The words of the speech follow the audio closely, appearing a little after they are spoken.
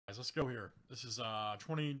Let's go here. This is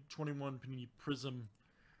 2021 Panini Prizm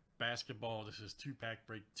basketball. This is 2-pack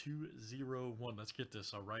break 201. Let's get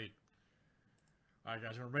this. All right. All right,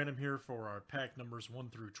 guys. We're going to random here for our pack numbers 1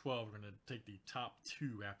 through 12. We're going to take the top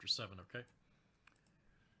 2 after 7, okay?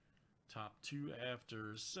 Top 2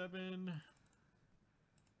 after 7.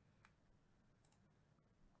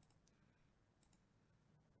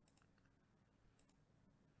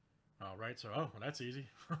 All right. So, oh, well, that's easy.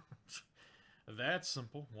 That's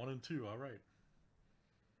simple. 1 and 2. All right.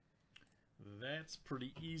 That's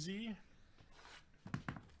pretty easy.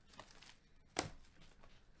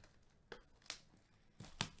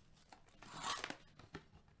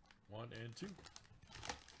 One and 2.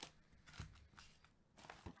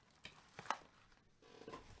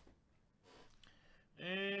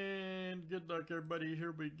 And good luck, everybody.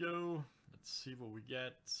 Here we go. Let's see what we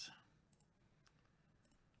get.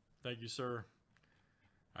 Thank you, sir.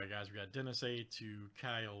 All right, guys. We got Dennis A to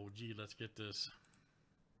Kyle G. Let's get this.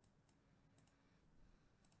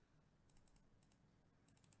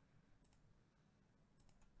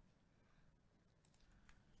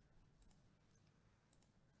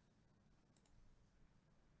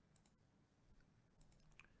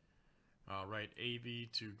 All right, AV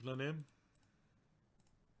to Glenn M.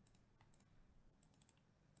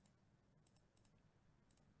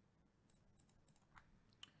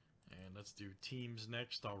 And let's do teams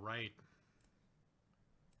next. All right.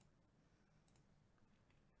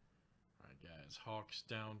 All right, guys. Hawks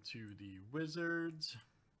down to the Wizards.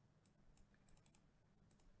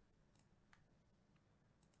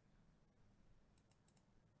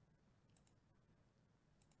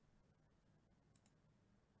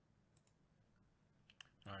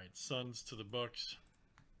 All right, Suns to the Bucks.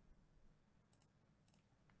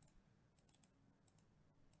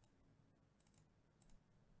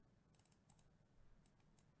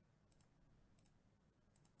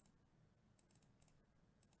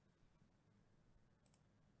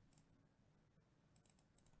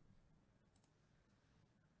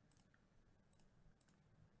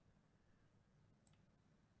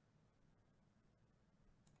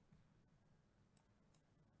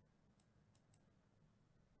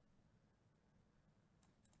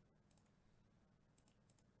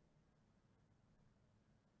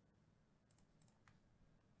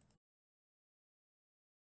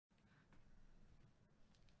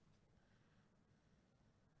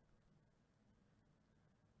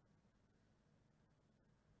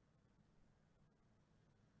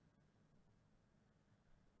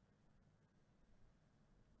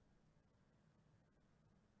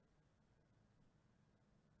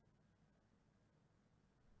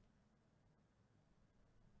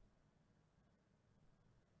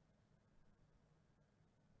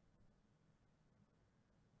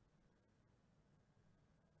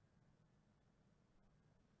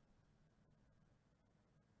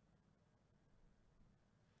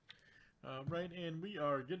 Right, and we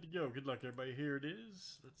are good to go. Good luck, everybody. Here it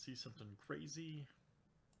is. Let's see something crazy.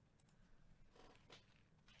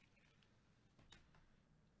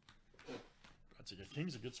 That's a good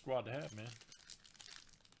King's a good squad to have, man.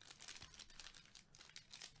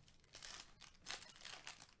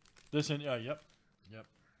 This and yep.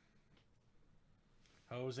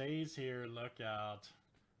 Jose's here. Look out.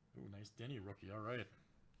 Ooh, nice Denny rookie. All right.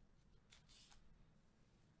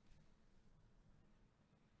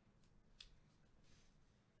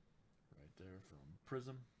 Right there from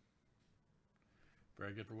Prizm.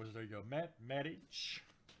 Very good for Wizards. There you go. Matt H.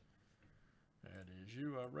 That is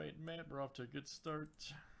you. All right, Matt. We're off to a good start.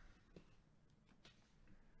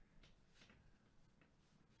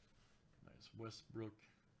 Nice Westbrook.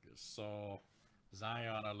 Gasol.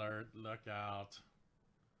 Zion alert. Look out.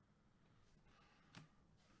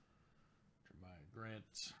 Jeremiah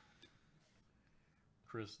Grant.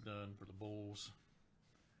 Chris Dunn for the Bulls.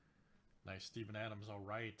 Nice Steven Adams. All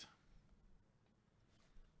right.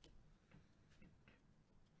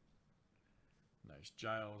 Nice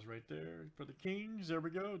Giles right there for the Kings. There we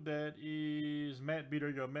go. That is Matt B. There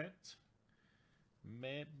you go, Matt.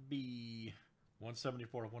 Matt B.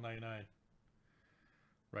 174 of 199.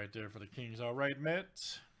 Right there for the Kings. All right,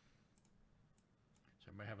 Matt.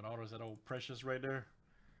 Somebody have an auto. Is that old Precious right there?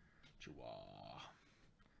 Chua.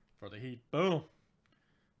 For the Heat. Boom.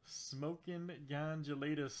 Smoking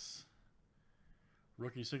Gangelatus.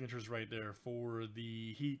 Rookie signatures right there for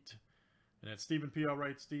the Heat. And that's Stephen P. All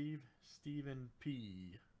right, Steve. Stephen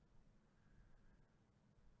P.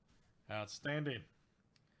 Outstanding.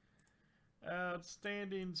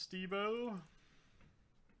 Outstanding, Steve-O.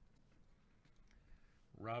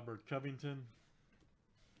 Robert Covington.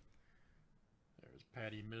 There's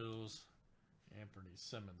Patty Mills. Anthony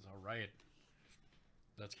Simmons. All right.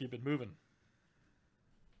 Let's keep it moving.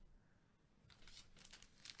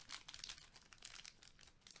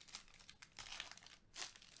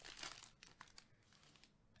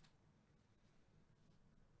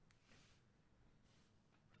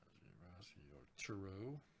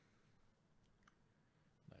 Arturo.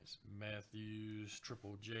 Nice. Matthews,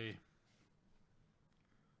 Triple J.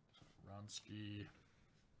 Ronsky.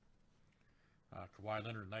 Kawhi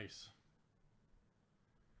Leonard, nice.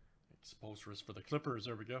 Expulsors for the Clippers.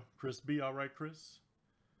 There we go. Chris B. All right, Chris.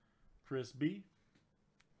 Chris B.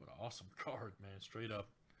 What an awesome card, man. Straight up.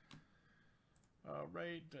 All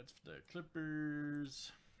right, that's for the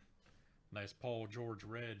Clippers. Nice Paul George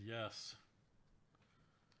red, yes.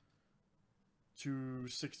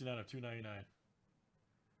 269 of 299.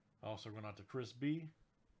 Also going out to Chris B.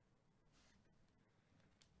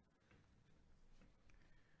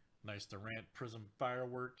 Nice Durant Prizm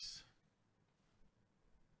Fireworks.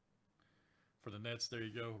 For the Nets, there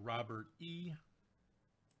you go. Robert E.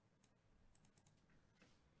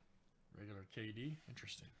 Regular KD.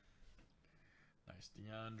 Interesting. Nice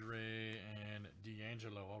DeAndre and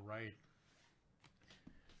D'Angelo. All right.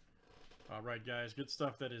 All right, guys. Good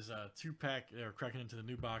stuff. That is a 2-pack. They're cracking into the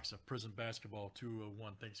new box of Prizm Basketball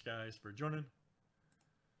 201. Thanks, guys, for joining.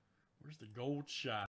 Where's the gold shot?